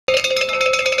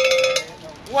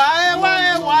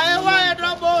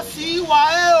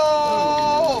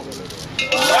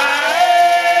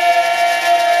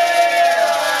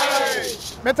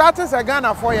Metatis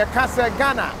Ghana for your cancer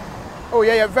Ghana. Oh,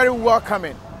 yeah, you're very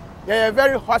welcoming. Yeah, you're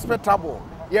very hospitable.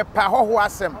 You're paho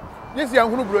wasem. This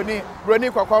young Bruni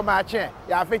Coco Marche.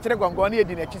 Yeah, featured Gongoni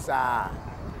dinner chisa.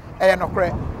 Eh, no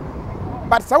credit.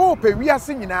 But so we are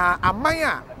singing a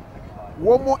maya.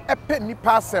 Womo epe ni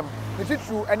passem. Is it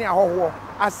true any ahoho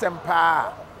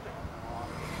asempa?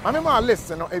 Mamma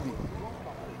listen no ebi.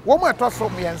 Womo etoso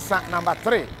miensa number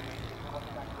 3.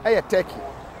 Eye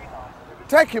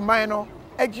Turkey minor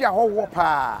eji ahoho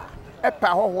pa. Epa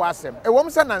ahoho asem. E wom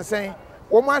se nansen.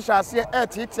 Womo ahase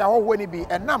etiti ahoho ni bi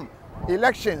enam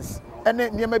elections ene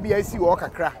niema bi asi wo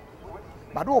kakra.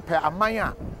 But wo pe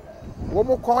amanya.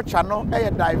 Womo culture no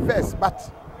diverse,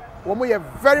 but womo ye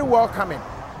very welcoming.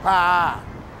 Pa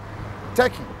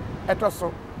Turkey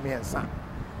etoso miensa.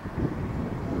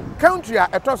 Country a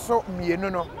etoso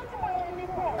mienu no.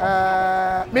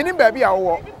 Menim baby a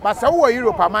wo, but say wo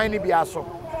Europe aman ni bia so.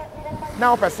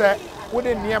 Now pese wo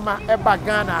de niema eba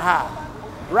Ghana ha.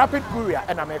 Rapid courier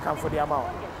and American for the amount.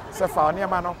 So for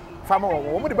niema no, fama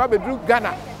wo mo de ba bedru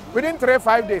Ghana within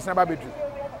 3-5 days na ba bedru.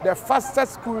 The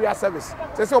fastest courier service.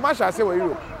 Say o ma sha say wo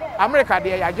Europe. America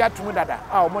dey ya ja tumu dada.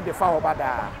 Ah o mo de fa ho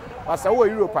bada. But say wo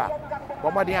Europe a,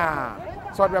 bo mo de a.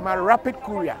 So the rapid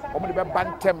courier, o mo de be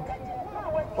bantem.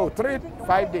 Oh,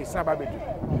 3-5 days na ba bedru.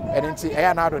 And then see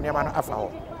na do niema no afa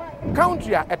ho.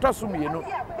 Country a etoso mienu.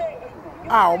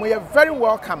 Ah, o mo ye very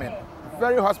welcoming,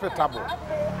 very hospitable.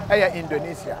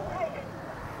 Indonesia.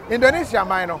 Indonesia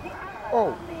mine.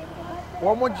 Oh,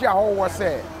 wo mo ji aho wo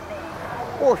say.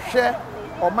 Oh, hwe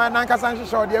o man nankasa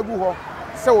nhye o de agu ho.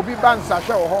 Say obi bansa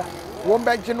hwe wo ho. Wo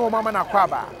mbegye no mama na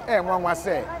kwaba. Nwanwa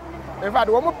say. In fact,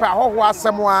 wo mo pa ho ho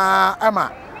asem a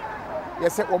ama.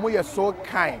 Yes, wo mo ye so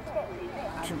kind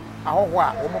to aho ho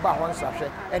a wo mo ba ho nsa hwe.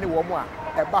 Ene wo mo a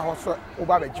e ba ho so wo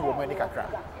ba begye wo mo ani kakra.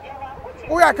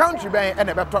 We are country ben and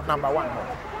a top number 1.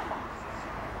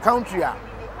 Country a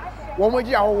womo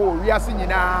ji aho we are singing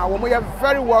na womo ye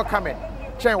very welcoming.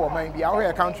 Chen wo man bia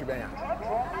wo country ben.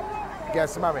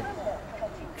 Guess mama.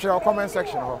 Share comment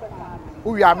section ho.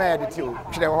 We are mad at you.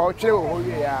 Share ho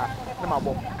we are na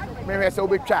mabo. Me say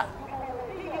obetwa.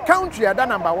 Country a da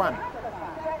number 1.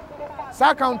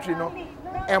 Sa country no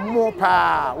emo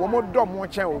pa womo do mo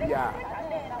chen obia.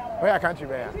 We are country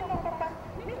ben.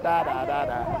 Da.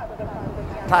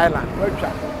 Thailand.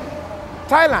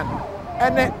 Thailand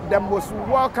is the most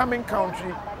welcoming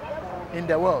country in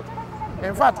the world.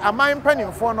 In fact, a man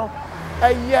penning for no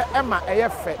a year Emma a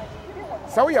fe.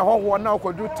 So we are all now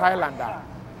could do Thailand.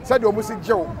 Said you must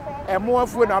Joe, and more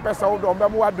food up as old on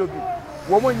Bamua Dobi.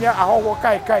 Woman ya a whole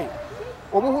kai.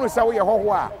 Woman who say we are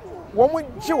hoa. Woman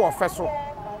Joe of Fesso.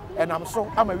 And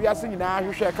I'm a real singing now,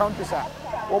 you share countryside.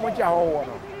 Woman ya whole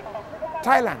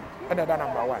Thailand and the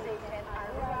number 1.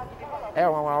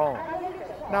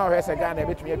 Now here's a Ghana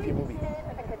between a movie.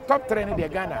 Top 3 in the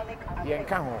Ghana,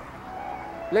 Yankanho.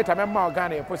 Later, member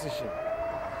Ghana in position.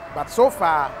 But so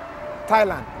far,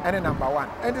 Thailand and number 1.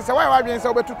 And it's a why I've been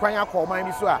so to Kwanya call my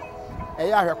Misua. A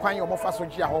year of Kwanya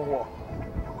Mofasogia Ho.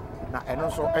 Now, and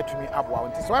also at me up.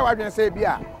 It's why I've been say,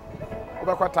 Bia,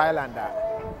 over Thailand.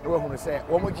 No one will say,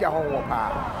 Omoja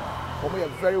Ho. We are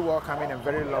very welcoming and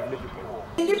very lovely people.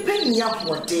 Independent of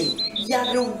what day,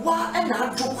 Yawa and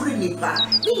our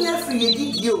Jokunipa, me every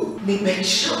video, me make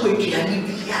sure we can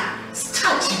be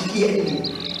start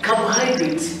here.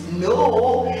 Carbohydrates,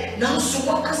 no. Now,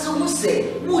 so what can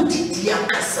say? Would it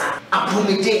Yakasa,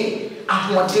 Apomide,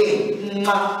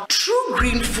 Ahwade, true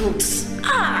green foods.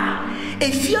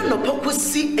 If you're not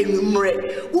purposely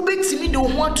enumerate, who makes me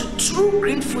don't want to true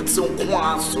green foods on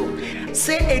Kwaso.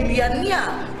 Say,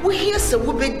 Eliania, we hear so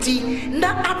wubeti,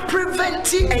 na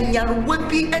preventing and yan would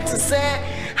be at say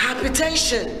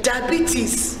hypertension,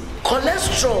 diabetes,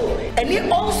 cholesterol,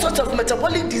 and all sorts of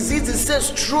metabolic diseases, say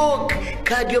stroke,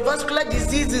 cardiovascular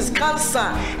diseases, cancer,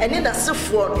 and in the so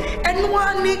forth. And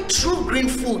one need true green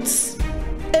foods.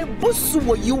 A boost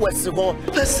to US ago,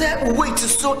 per se, wait to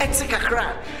so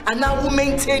etikakra, and now we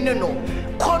maintain no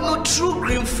corner true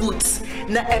green foods.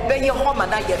 Na ebe ye home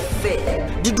na ye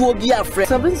fair. Did we be afraid?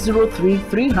 703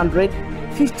 300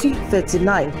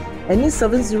 5039 and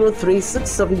 703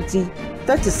 670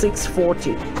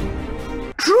 3640.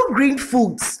 True green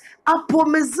foods.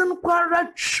 Apomezin kwara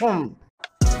chum.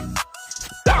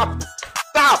 Stop!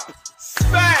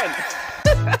 Spend!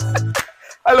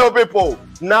 Hello people,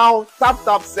 now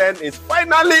Tap Send is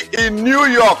finally in New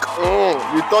York.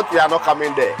 You thought we are not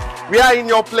coming there. We are in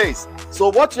your place. So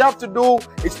what you have to do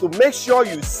is to make sure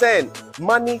you send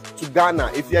money to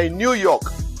Ghana. If you're in New York,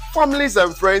 families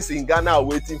and friends in Ghana are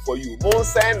waiting for you. Don't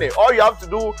send it. All you have to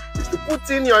do is to put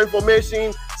in your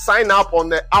information, sign up on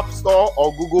the App Store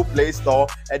or Google Play Store,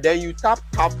 and then you tap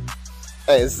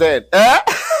and send.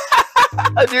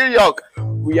 New York,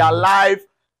 we are live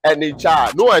and in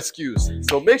charge. No excuse.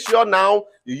 So make sure now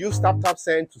you use Tap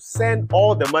Send to send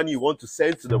all the money you want to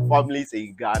send to the families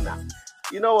in Ghana.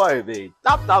 You know what I mean?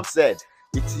 Tap Send.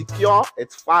 It's secure,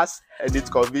 it's fast, and it's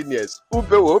convenient.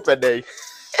 Open day.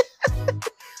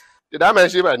 Did I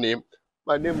mention my name?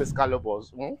 My name is Carlo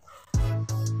Boss.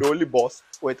 The only boss.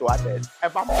 Wait, what then?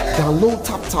 Download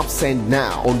Tap Send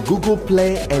now on Google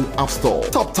Play and App Store.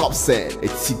 Tap Send.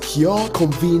 It's secure,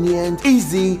 convenient,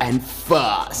 easy, and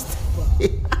fast.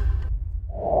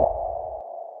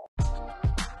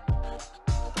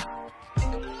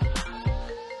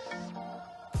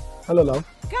 Hello, love.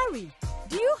 Gary,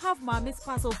 do you have Mommy's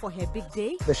parcel for her big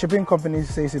day? The shipping company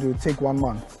says it will take 1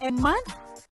 month. A month?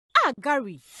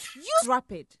 Gary, use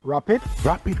Rapid. Rapid?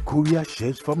 Rapid courier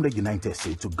ships from the United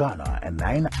States to Ghana and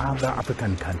 9 other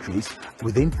African countries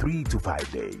within 3 to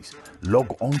 5 days.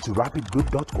 Log on to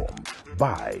rapidgroup.com,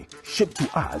 buy, ship to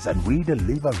us, and we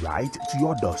deliver right to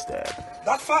your doorstep.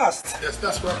 That fast? Yes,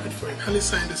 that's Rapid for him. Can you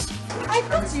sign this? I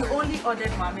thought you only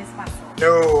ordered Mommy's parcel.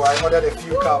 No, I ordered a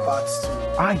few car parts too.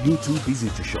 Are you too busy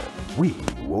to shop? We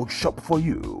will shop for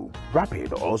you.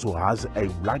 Rapid also has a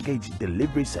luggage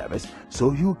delivery service,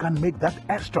 so you can make that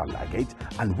extra luggage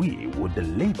and we will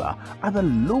deliver at the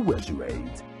lowest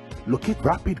rate. Locate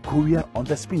Rapid Courier on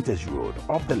the Spinters Road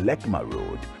off the Lekma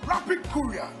Road. Rapid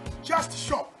Courier. Just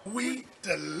shop. We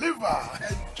deliver.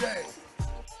 Enjoy.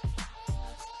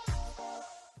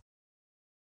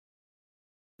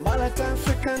 Malata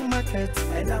African market,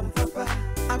 and I'm Papa.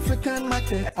 African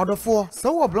market. Order for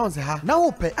so blonze ha.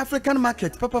 Now pay African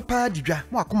market papa didwa.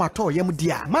 Mo akoma to yem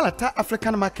dia. Malata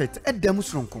African market edem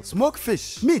sronko. Smoked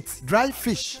fish, meat, dry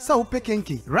fish, so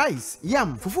kenke, rice,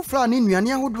 yam, fufu flour ni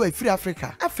nnuane ahodo afiri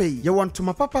Africa. Afei, ye want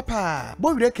to papa.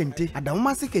 Bo wire kente,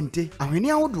 adamma se kente,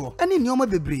 ahwene ahodo. Ene nneoma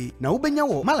bebre na wo benya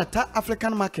wo Malata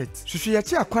African market. Hwehwe ye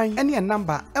chi akwan ene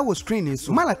number e wo screen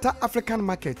so. Malata African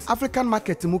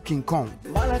market mu King Kong.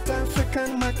 Malata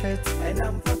African market, and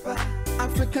I'm Papa.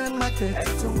 African market,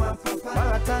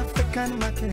 Malata African market.